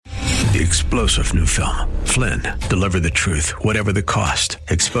The explosive new film, Flynn, deliver the truth, whatever the cost.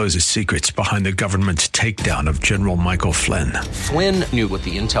 Exposes secrets behind the government's takedown of General Michael Flynn. Flynn knew what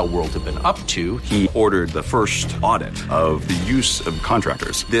the intel world had been up to. He ordered the first audit of the use of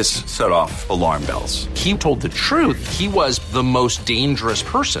contractors. This set off alarm bells. He told the truth. He was the most dangerous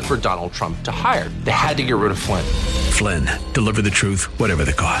person for Donald Trump to hire. They had to get rid of Flynn. Flynn, deliver the truth, whatever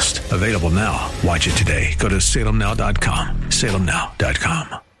the cost. Available now. Watch it today. Go to salemnow.com.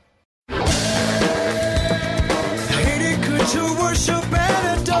 salemnow.com. To worship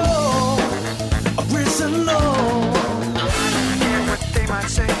and adore a risen Lord. I don't care what they might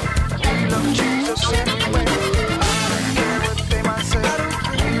say. We love Jesus anyway. I don't care what they might say.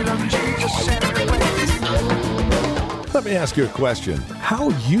 We love Jesus anyway. Let me ask you a question. How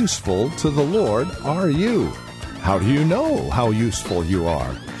useful to the Lord are you? How do you know how useful you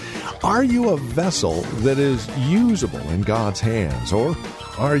are? Are you a vessel that is usable in God's hands? Or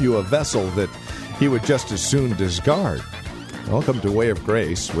are you a vessel that He would just as soon discard? Welcome to Way of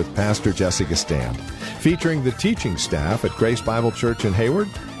Grace with Pastor Jesse Gistand, featuring the teaching staff at Grace Bible Church in Hayward.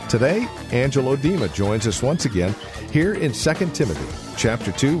 Today, Angelo Dima joins us once again here in 2 Timothy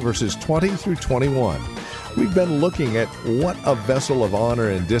chapter 2, verses 20 through 21. We've been looking at what a vessel of honor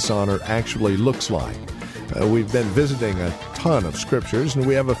and dishonor actually looks like. We've been visiting a ton of scriptures, and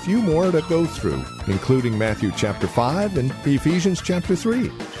we have a few more to go through, including Matthew chapter 5 and Ephesians chapter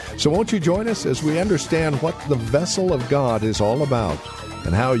 3. So won't you join us as we understand what the vessel of God is all about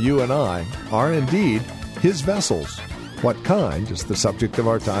and how you and I are indeed His vessels. What kind is the subject of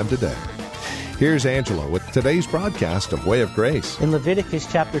our time today. Here's Angelo with today's broadcast of Way of Grace. In Leviticus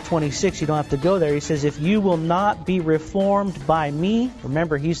chapter 26, you don't have to go there. He says, if you will not be reformed by me,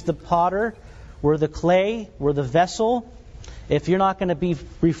 remember He's the potter, we're the clay, we're the vessel. If you're not going to be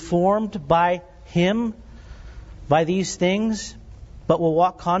reformed by Him, by these things, but will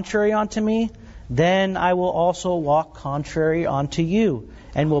walk contrary unto me, then I will also walk contrary unto you,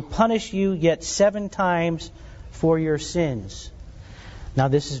 and will punish you yet 7 times for your sins. Now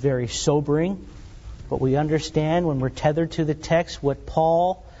this is very sobering, but we understand when we're tethered to the text what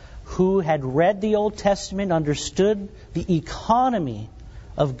Paul, who had read the Old Testament, understood the economy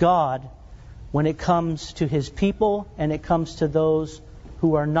of God when it comes to His people and it comes to those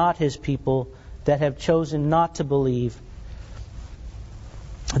who are not His people that have chosen not to believe.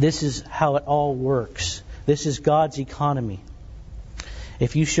 This is how it all works. This is God's economy.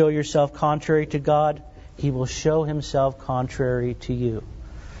 If you show yourself contrary to God, He will show Himself contrary to you.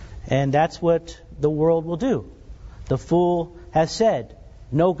 And that's what the world will do. The fool has said,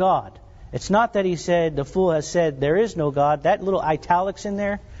 no God. It's not that he said, the fool has said, there is no God. That little italics in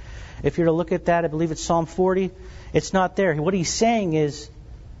there, if you're to look at that, I believe it's Psalm 40, it's not there. What he's saying is,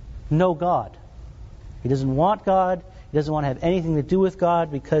 no God. He doesn't want God. He doesn't want to have anything to do with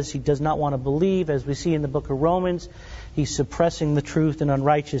God because he does not want to believe. As we see in the book of Romans, he's suppressing the truth and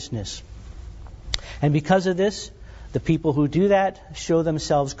unrighteousness. And because of this, the people who do that show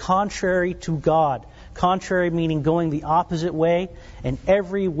themselves contrary to God. Contrary meaning going the opposite way, in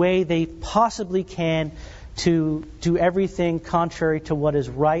every way they possibly can to do everything contrary to what is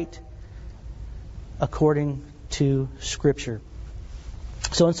right according to Scripture.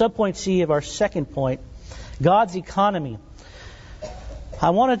 So in subpoint C of our second point, God's economy. I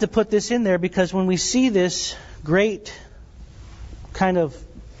wanted to put this in there because when we see this great kind of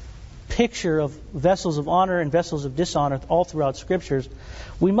picture of vessels of honor and vessels of dishonor all throughout Scriptures,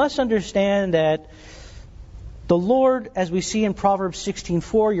 we must understand that the Lord, as we see in Proverbs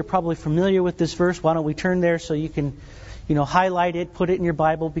 16:4, you're probably familiar with this verse. Why don't we turn there so you can, highlight it, put it in your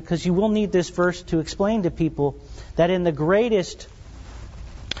Bible, because you will need this verse to explain to people that in the greatest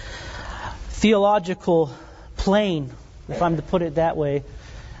theological plane, if I'm to put it that way,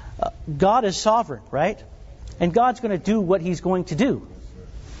 God is sovereign, right? And God's going to do what He's going to do.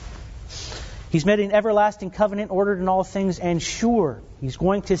 He's made an everlasting covenant, ordered in all things, and sure. He's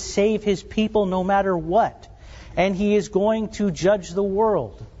going to save His people no matter what. And He is going to judge the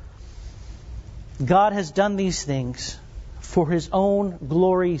world. God has done these things for His own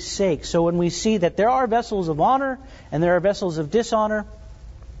glory's sake. So when we see that there are vessels of honor and there are vessels of dishonor,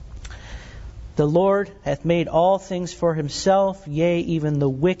 the Lord hath made all things for Himself, yea, even the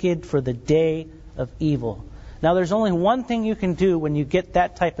wicked for the day of evil. Now there's only one thing you can do when you get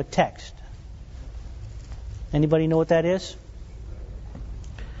that type of text. Anybody know what that is?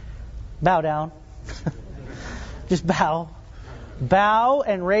 Bow down. Just bow. Bow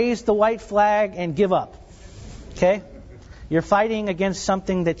and raise the white flag and give up. Okay? You're fighting against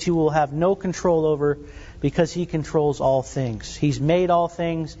something that you will have no control over because He controls all things. He's made all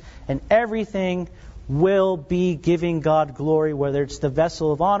things, and everything will be giving God glory, whether it's the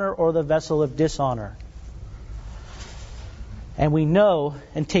vessel of honor or the vessel of dishonor. And we know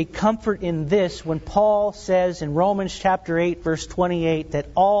and take comfort in this when Paul says in Romans chapter 8, verse 28, that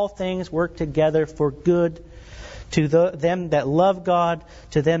all things work together for good to them that love God,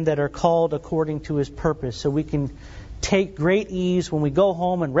 to them that are called according to His purpose. So we can take great ease when we go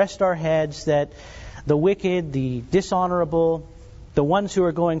home and rest our heads that the wicked, the dishonorable, the ones who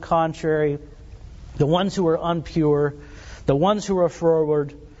are going contrary, the ones who are impure, the ones who are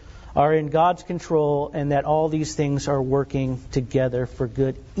forward, are in God's control, and that all these things are working together for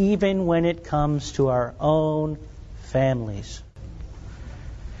good, even when it comes to our own families.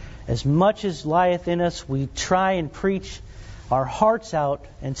 As much as lieth in us, we try and preach our hearts out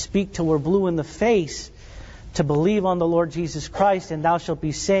and speak till we're blue in the face to believe on the Lord Jesus Christ and thou shalt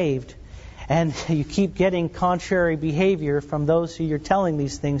be saved. And you keep getting contrary behavior from those who you're telling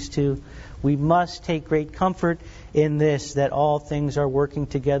these things to. We must take great comfort in this, that all things are working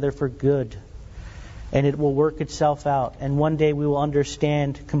together for good. And it will work itself out. And one day we will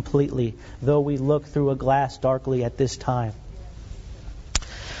understand completely, though we look through a glass darkly at this time.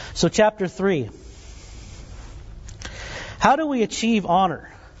 So chapter 3. How do we achieve honor?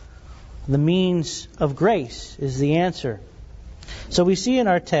 The means of grace is the answer. So we see in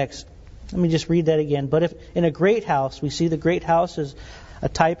our text, let me just read that again. But if in a great house, we see the great house as a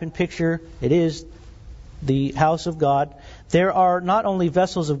type and picture. It is the house of God. There are not only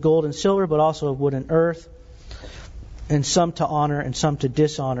vessels of gold and silver, but also of wood and earth, and some to honor and some to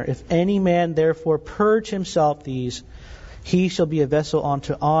dishonor. If any man therefore purge himself these, he shall be a vessel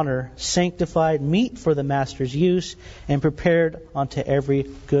unto honor, sanctified, meet for the master's use, and prepared unto every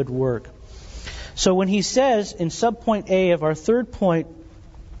good work. So when he says in subpoint A of our third point,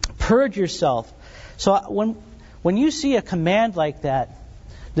 purge yourself. So when you see a command like that,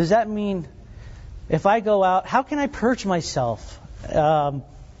 does that mean if I go out, how can I purge myself?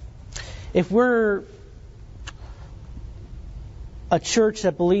 If we're a church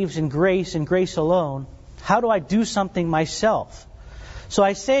that believes in grace and grace alone, how do I do something myself? So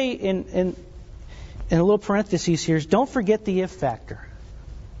I say in a little parentheses here, don't forget the if factor.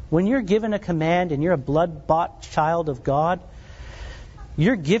 When you're given a command and you're a blood-bought child of God,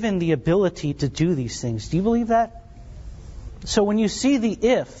 you're given the ability to do these things. Do you believe that? So when you see the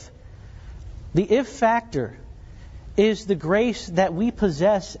if factor is the grace that we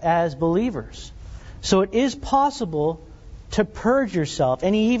possess as believers. So it is possible to purge yourself.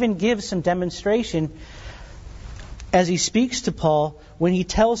 And he even gives some demonstration as he speaks to Paul when he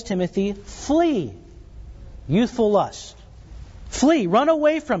tells Timothy, flee youthful lust. Flee, run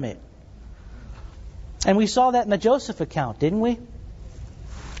away from it. And we saw that in the Joseph account, didn't we?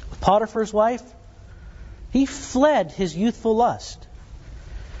 Potiphar's wife, he fled his youthful lust.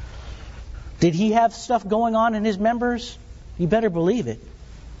 Did he have stuff going on in his members? You better believe it.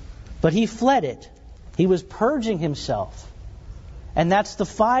 But he fled it. He was purging himself. And that's the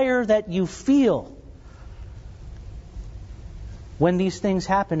fire that you feel when these things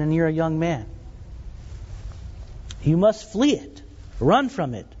happen and you're a young man. You must flee it. Run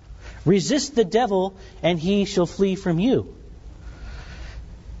from it. Resist the devil and he shall flee from you.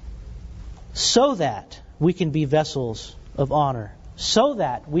 So that we can be vessels of honor. So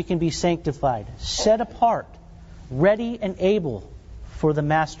that we can be sanctified, set apart, ready and able for the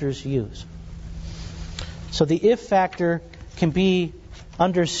Master's use. So the if factor can be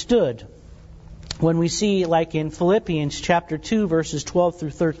understood when we see, like in Philippians chapter 2, verses 12 through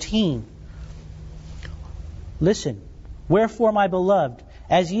 13. Listen, wherefore, my beloved,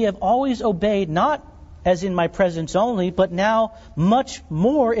 as ye have always obeyed, not as in my presence only, but now much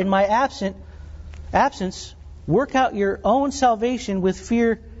more in my absence, work out your own salvation with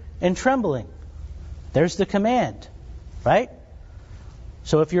fear and trembling. There's the command, right?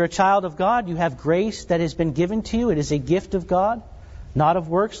 So if you're a child of God, you have grace that has been given to you. It is a gift of God, not of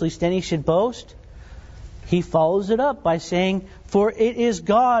works, lest any should boast. He follows it up by saying, for it is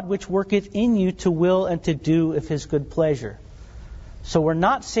God which worketh in you to will and to do of His good pleasure. So we're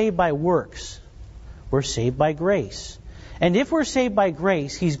not saved by works. We're saved by grace. And if we're saved by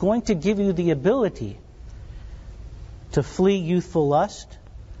grace, He's going to give you the ability to flee youthful lust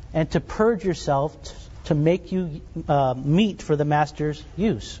and to purge yourself to make you meet for the Master's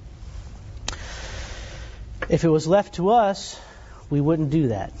use. If it was left to us, we wouldn't do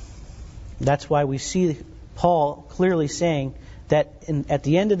that. That's why we see Paul clearly saying that at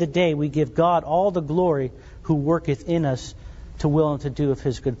the end of the day, we give God all the glory who worketh in us to will and to do of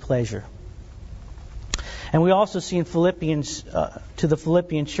His good pleasure. And we also see in Philippians, to the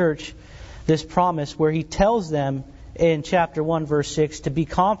Philippian church, this promise where he tells them in chapter 1, verse 6, to be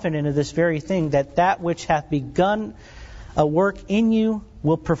confident of this very thing, that which hath begun a work in you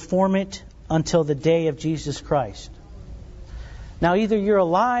will perform it until the day of Jesus Christ. Now, either you're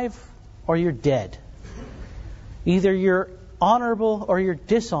alive or you're dead. Either you're honorable or you're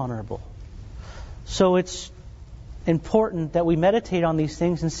dishonorable. So it's important that we meditate on these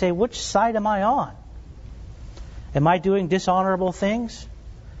things and say, which side am I on? Am I doing dishonorable things?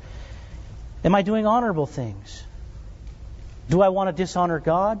 Am I doing honorable things? Do I want to dishonor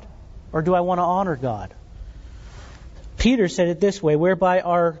God or do I want to honor God? Peter said it this way, whereby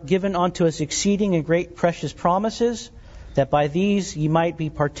are given unto us exceeding and great precious promises, that by these ye might be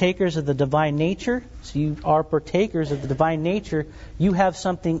partakers of the divine nature. So you are partakers of the divine nature. You have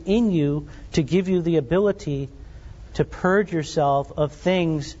something in you to give you the ability to purge yourself of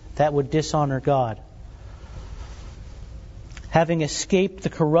things that would dishonor God. Having escaped the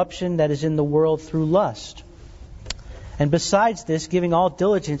corruption that is in the world through lust. And besides this, giving all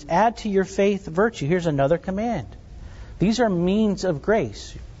diligence, add to your faith virtue. Here's another command. These are means of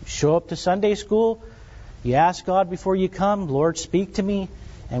grace. You show up to Sunday school, you ask God before you come, Lord, speak to me.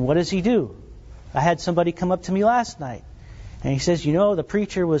 And what does He do? I had somebody come up to me last night, and he says, you know, the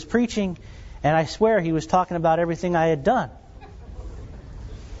preacher was preaching, and I swear he was talking about everything I had done.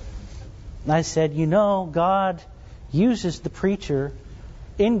 And I said, you know, God uses the preacher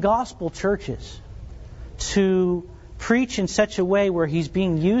in gospel churches to preach in such a way where he's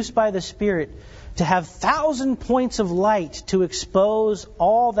being used by the Spirit to have 1,000 points of light to expose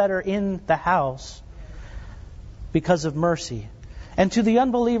all that are in the house because of mercy. And to the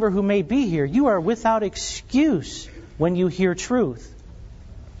unbeliever who may be here, you are without excuse when you hear truth.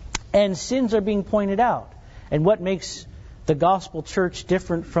 And sins are being pointed out. And what makes the gospel church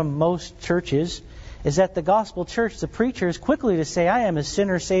different from most churches is that the gospel church, the preacher is quickly to say, I am a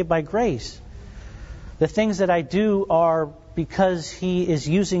sinner saved by grace. The things that I do are because He is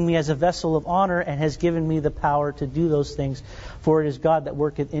using me as a vessel of honor and has given me the power to do those things. For it is God that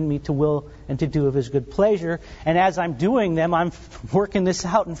worketh in me to will and to do of His good pleasure. And as I'm doing them, I'm working this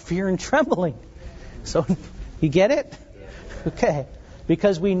out in fear and trembling. So, you get it? Okay.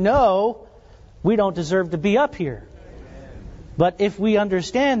 Because we know we don't deserve to be up here. But if we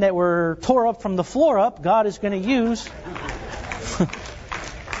understand that we're tore up from the floor up, God is going to use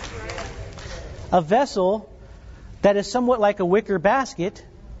a vessel that is somewhat like a wicker basket,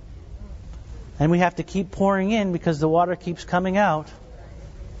 and we have to keep pouring in because the water keeps coming out,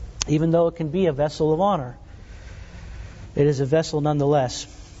 even though it can be a vessel of honor. It is a vessel nonetheless.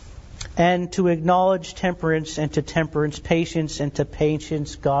 And to acknowledge temperance, and to temperance patience, and to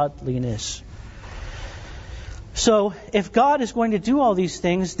patience godliness. So, if God is going to do all these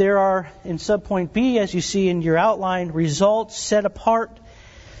things, there are, in subpoint B, as you see in your outline, results set apart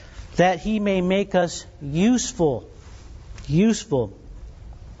that He may make us useful. Useful.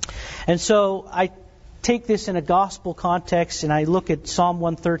 And so, I take this in a gospel context, and I look at Psalm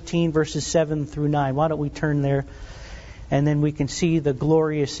 113, verses 7 through 9. Why don't we turn there? And then we can see the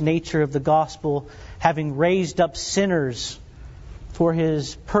glorious nature of the gospel, having raised up sinners for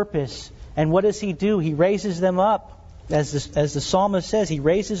His purpose. And what does He do? He raises them up. As the psalmist says, He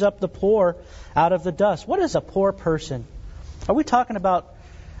raises up the poor out of the dust. What is a poor person? Are we talking about,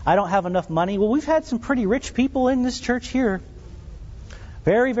 I don't have enough money? Well, we've had some pretty rich people in this church here.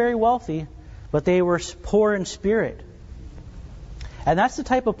 Very, very wealthy. But they were poor in spirit. And that's the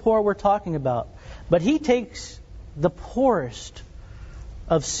type of poor we're talking about. But He takes the poorest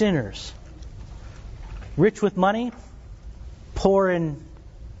of sinners. Rich with money, poor in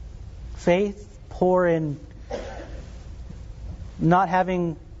faith, poor in not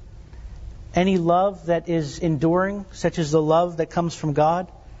having any love that is enduring, such as the love that comes from God.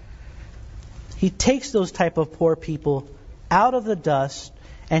 He takes those type of poor people out of the dust,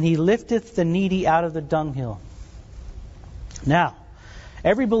 and He lifteth the needy out of the dunghill. Now,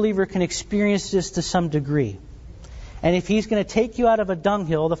 every believer can experience this to some degree. And if He's going to take you out of a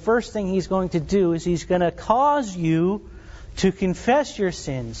dunghill, the first thing He's going to do is He's going to cause you to confess your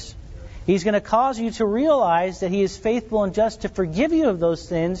sins. He's going to cause you to realize that He is faithful and just to forgive you of those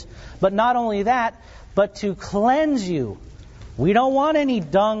sins, but not only that, but to cleanse you. We don't want any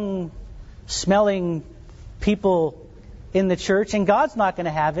dung-smelling people in the church, and God's not going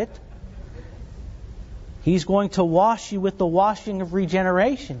to have it. He's going to wash you with the washing of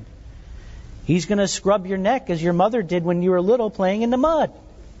regeneration. He's going to scrub your neck as your mother did when you were little playing in the mud.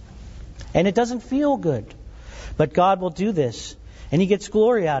 And it doesn't feel good. But God will do this, and He gets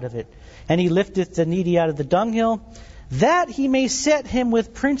glory out of it. And He lifteth the needy out of the dunghill, that He may set him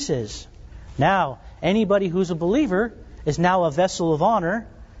with princes. Now, anybody who's a believer is now a vessel of honor,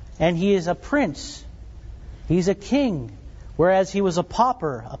 and he is a prince. He's a king, whereas he was a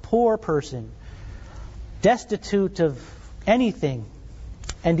pauper, a poor person, destitute of anything,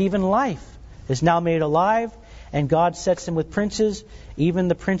 and even life, is now made alive, and God sets him with princes, even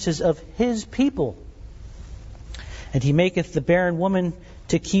the princes of his people. And he maketh the barren woman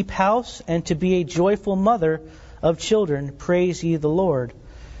to keep house, and to be a joyful mother of children. Praise ye the Lord.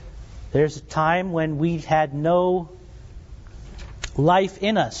 There's a time when we had no life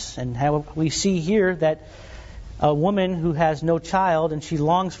in us, and how we see here that a woman who has no child, and she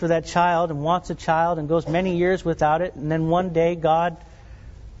longs for that child and wants a child and goes many years without it, and then one day God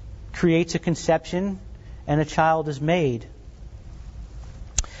creates a conception and a child is made.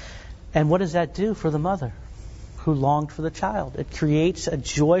 And what does that do for the mother who longed for the child? It creates a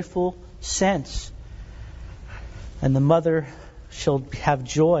joyful sense. And the mother shall have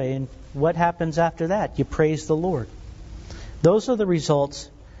joy. And what happens after that? You praise the Lord. Those are the results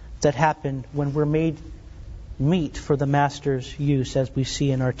that happen when we're made meet for the Master's use, as we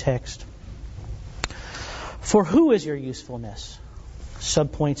see in our text. For who is your usefulness?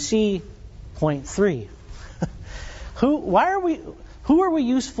 Subpoint C, point 3. Who are we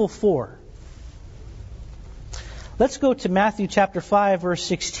useful for? Let's go to Matthew chapter 5, verse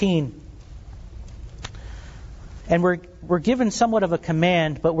 16. And we're given somewhat of a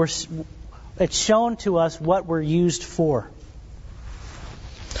command, but it's shown to us what we're used for.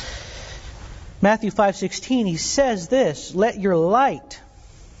 Matthew 5:16, he says this, "Let your light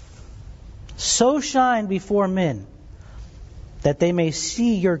so shine before men, that they may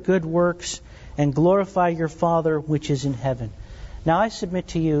see your good works and glorify your Father which is in heaven." Now I submit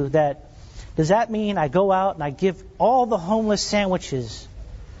to you that, does that mean I go out and I give all the homeless sandwiches?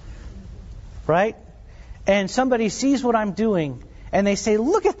 Right? And somebody sees what I'm doing and they say,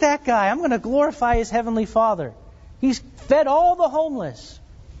 "Look at that guy, I'm going to glorify his heavenly Father. He's fed all the homeless."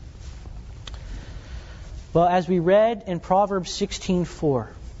 Well, as we read in Proverbs 16:4,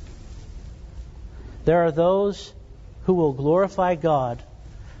 there are those who will glorify God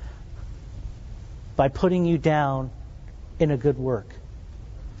by putting you down in a good work.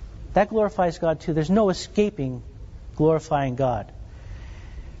 That glorifies God too. There's no escaping glorifying God.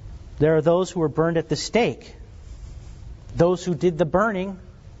 There are those who are burned at the stake. Those who did the burning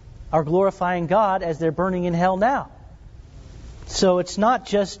are glorifying God as they're burning in hell now. So it's not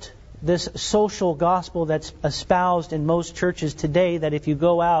just this social gospel that's espoused in most churches today, that if you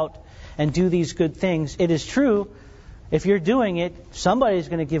go out and do these good things, it is true. If you're doing it, somebody's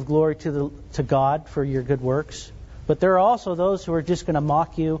going to give glory to God for your good works. But there are also those who are just going to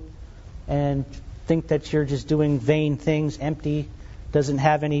mock you and think that you're just doing vain things, empty, doesn't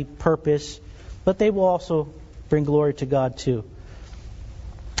have any purpose. But they will also bring glory to God too.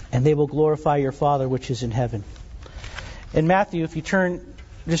 And they will glorify your Father which is in heaven. In Matthew, if you turn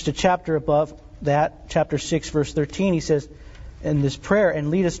just a chapter above that, chapter 6, verse 13, he says in this prayer, "And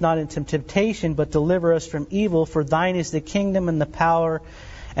lead us not into temptation, but deliver us from evil. For thine is the kingdom and the power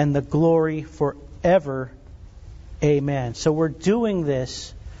and the glory forever. Amen." So we're doing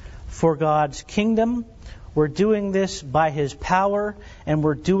this for God's kingdom. We're doing this by His power. And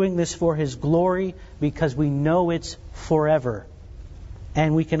we're doing this for His glory because we know it's forever.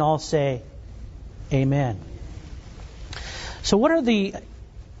 And we can all say, Amen. So what are the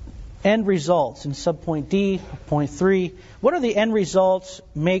end results in subpoint D, point 3? What are the end results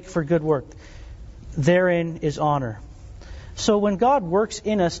make for good work? Therein is honor. So when God works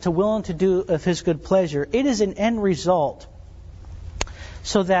in us to will and to do of His good pleasure, it is an end result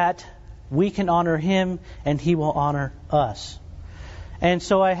so that we can honor Him and He will honor us. And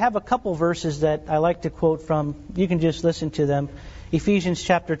so I have a couple verses that I like to quote from. You can just listen to them. Ephesians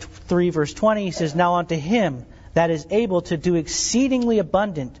chapter 3, verse 20, he says, "Now unto Him that is able to do exceedingly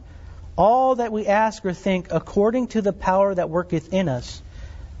abundant all that we ask or think, according to the power that worketh in us,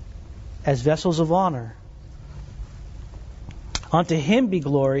 as vessels of honor. Unto Him be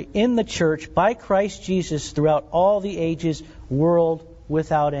glory in the church by Christ Jesus throughout all the ages, world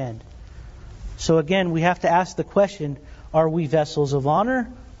without end." So again, we have to ask the question, are we vessels of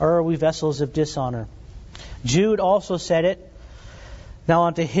honor or are we vessels of dishonor? Jude also said it, "Now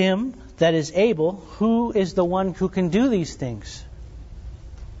unto Him that is able," who is the one who can do these things?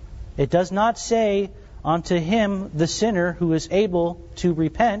 It does not say unto him, the sinner, who is able to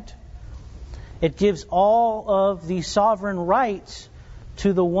repent. It gives all of the sovereign rights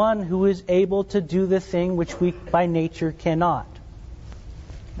to the one who is able to do the thing which we by nature cannot.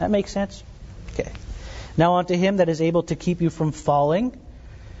 That makes sense? Okay. "Now unto Him that is able to keep you from falling,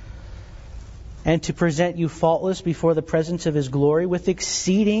 and to present you faultless before the presence of His glory with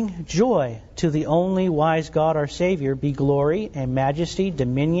exceeding joy, to the only wise God our Savior, be glory and majesty,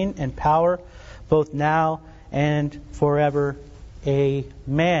 dominion and power, both now and forever.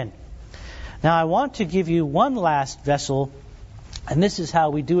 Amen. Now I want to give you one last vessel, and this is how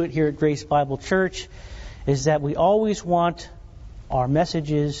we do it here at Grace Bible Church, is that we always want our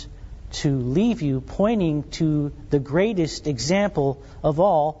messages to leave you pointing to the greatest example of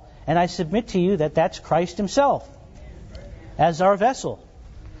all, and I submit to you that that's Christ Himself as our vessel.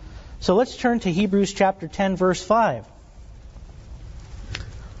 So let's turn to Hebrews chapter 10, verse 5.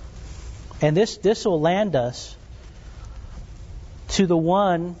 And this will land us to the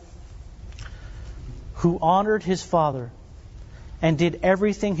one who honored his father and did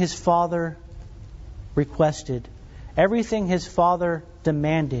everything his father requested, everything his father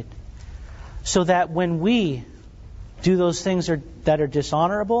demanded, so that when we do those things that are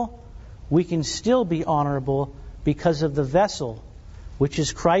dishonorable, we can still be honorable because of the vessel, which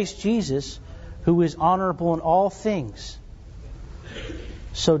is Christ Jesus, who is honorable in all things.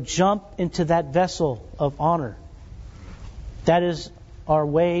 So jump into that vessel of honor. That is our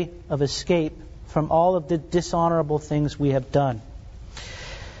way of escape from all of the dishonorable things we have done.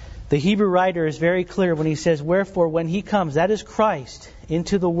 The Hebrew writer is very clear when he says, "Wherefore, when He comes," that is Christ,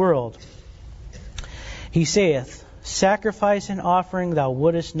 "into the world, He saith, Sacrifice and offering thou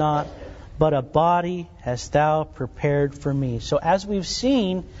wouldest not, but a body hast thou prepared for me." So as we've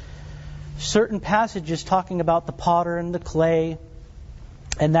seen, certain passages talking about the potter and the clay,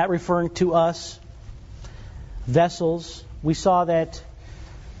 and that referring to us, vessels. We saw that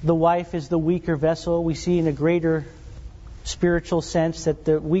the wife is the weaker vessel. We see in a greater spiritual sense that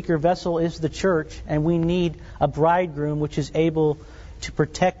the weaker vessel is the church, and we need a bridegroom which is able to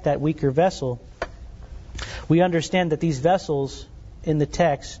protect that weaker vessel. We understand that these vessels in the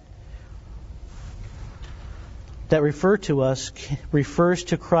text that refer to us refers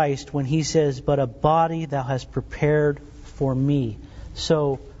to Christ when He says, "But a body thou hast prepared for me."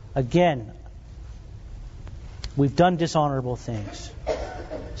 So, again, we've done dishonorable things.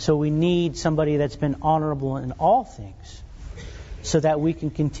 So we need somebody that's been honorable in all things so that we can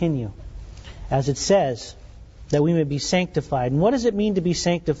continue. As it says, that we may be sanctified. And what does it mean to be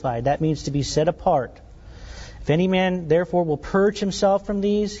sanctified? That means to be set apart. "If any man therefore will purge himself from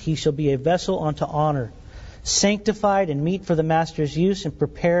these, he shall be a vessel unto honor, sanctified and meet for the master's use, and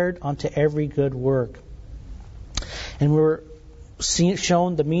prepared unto every good work." And we're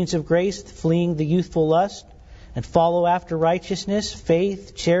shown the means of grace, fleeing the youthful lust, and follow after righteousness,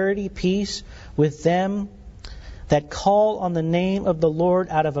 faith, charity, peace with them that call on the name of the Lord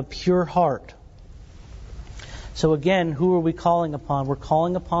out of a pure heart. So again, who are we calling upon? We're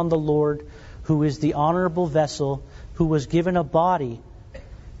calling upon the Lord, who is the honorable vessel, who was given a body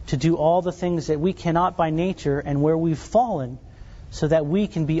to do all the things that we cannot by nature and where we've fallen, so that we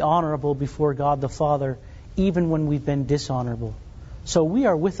can be honorable before God the Father, even when we've been dishonorable. So we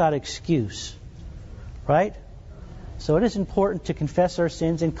are without excuse, right? So it is important to confess our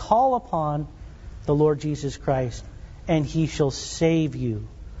sins and call upon the Lord Jesus Christ, and He shall save you.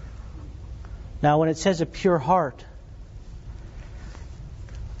 Now, when it says a pure heart,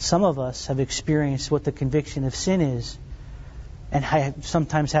 some of us have experienced what the conviction of sin is. And I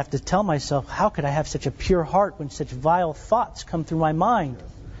sometimes have to tell myself, how could I have such a pure heart when such vile thoughts come through my mind?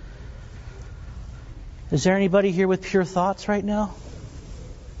 Is there anybody here with pure thoughts right now?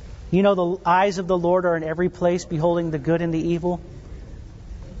 You know, the eyes of the Lord are in every place, beholding the good and the evil.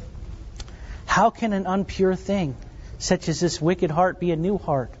 How can an impure thing, such as this wicked heart, be a new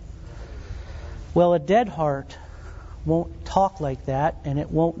heart? Well, a dead heart won't talk like that, and it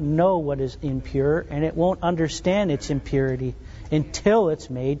won't know what is impure, and it won't understand its impurity until it's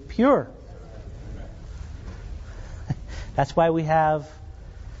made pure. That's why we have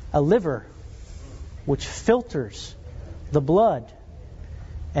a liver which filters the blood,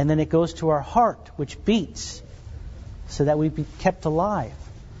 and then it goes to our heart, which beats, so that we be kept alive.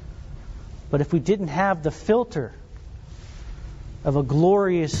 But if we didn't have the filter of a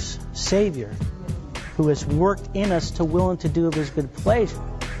glorious Savior who has worked in us to will and to do of His good pleasure,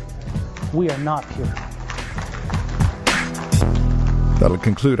 we are not pure. That'll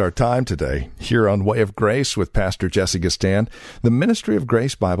conclude our time today here on Way of Grace with Pastor Jesse Gastan, the Ministry of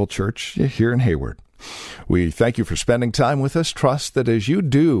Grace Bible Church here in Hayward. We thank you for spending time with us. Trust that as you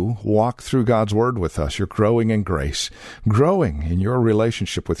do walk through God's Word with us, you're growing in grace, growing in your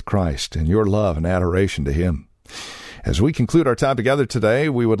relationship with Christ and your love and adoration to Him. As we conclude our time together today,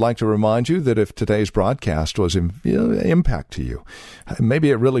 we would like to remind you that if today's broadcast was impact to you,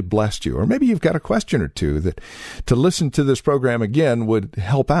 maybe it really blessed you, or maybe you've got a question or two that to listen to this program again would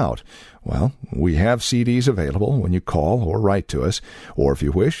help out. Well, we have CDs available when you call or write to us, or if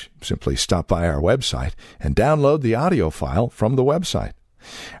you wish, simply stop by our website and download the audio file from the website.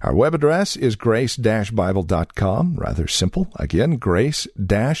 Our web address is grace-bible.com. Rather simple. Again,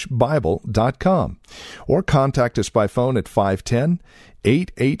 grace-bible.com. Or contact us by phone at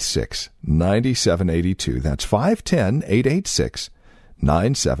 510-886-9782. That's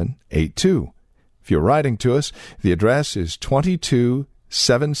 510-886-9782. If you're writing to us, the address is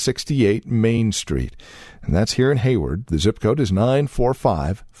 22768 Main Street. And that's here in Hayward. The zip code is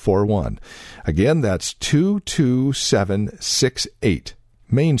 94541. Again, that's 22768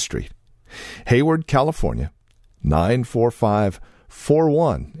 Main Street. Hayward, California,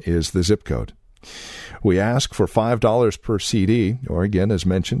 94541 is the zip code. We ask for $5 per CD, or again, as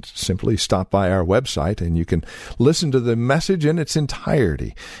mentioned, simply stop by our website and you can listen to the message in its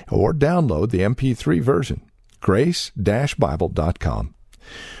entirety or download the MP3 version, grace-bible.com.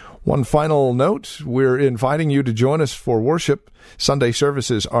 One final note, we're inviting you to join us for worship. Sunday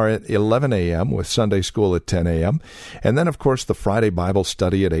services are at 11 a.m. with Sunday school at 10 a.m. And then, of course, the Friday Bible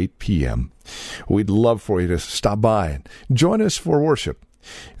study at 8 p.m. We'd love for you to stop by and join us for worship,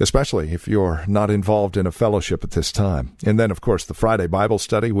 especially if you're not involved in a fellowship at this time. And then, of course, the Friday Bible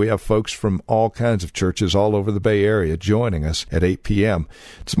study, we have folks from all kinds of churches all over the Bay Area joining us at 8 p.m.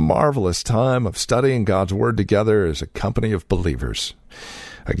 It's a marvelous time of studying God's Word together as a company of believers.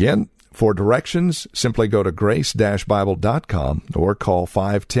 Again, for directions, simply go to grace-bible.com or call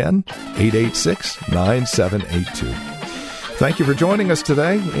 510-886-9782. Thank you for joining us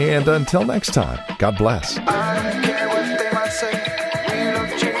today, and until next time, God bless. I don't care what they might say, we love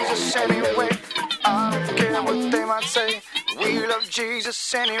Jesus anyway. I don't care what they might say, we love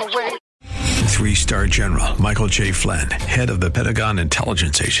Jesus anyway. 3-star General Michael J. Flynn, head of the Pentagon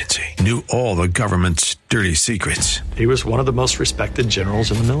Intelligence Agency, knew all the government's dirty secrets. He was one of the most respected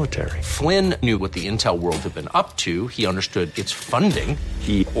generals in the military. Flynn knew what the intel world had been up to. He understood its funding.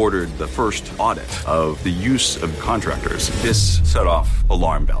 He ordered the first audit of the use of contractors. This set off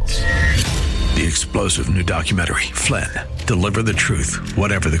alarm bells. The explosive new documentary, Flynn, Deliver the Truth,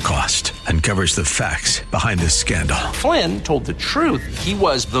 Whatever the Cost, uncovers the facts behind this scandal. Flynn told the truth. He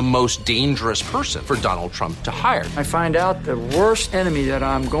was the most dangerous person for Donald Trump to hire. I find out the worst enemy that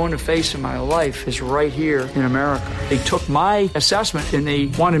I'm going to face in my life is right here in America. They took my assessment and they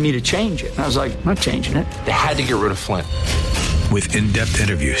wanted me to change it. And I was like, I'm not changing it. They had to get rid of Flynn. With in-depth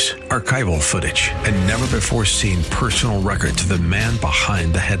interviews, archival footage, and never-before-seen personal records of the man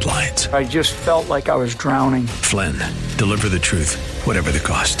behind the headlines. I just felt like I was drowning. Flynn, Deliver the Truth, Whatever the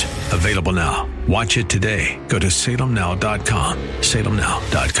Cost. Available now. Watch it today. Go to salemnow.com.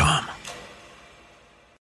 salemnow.com.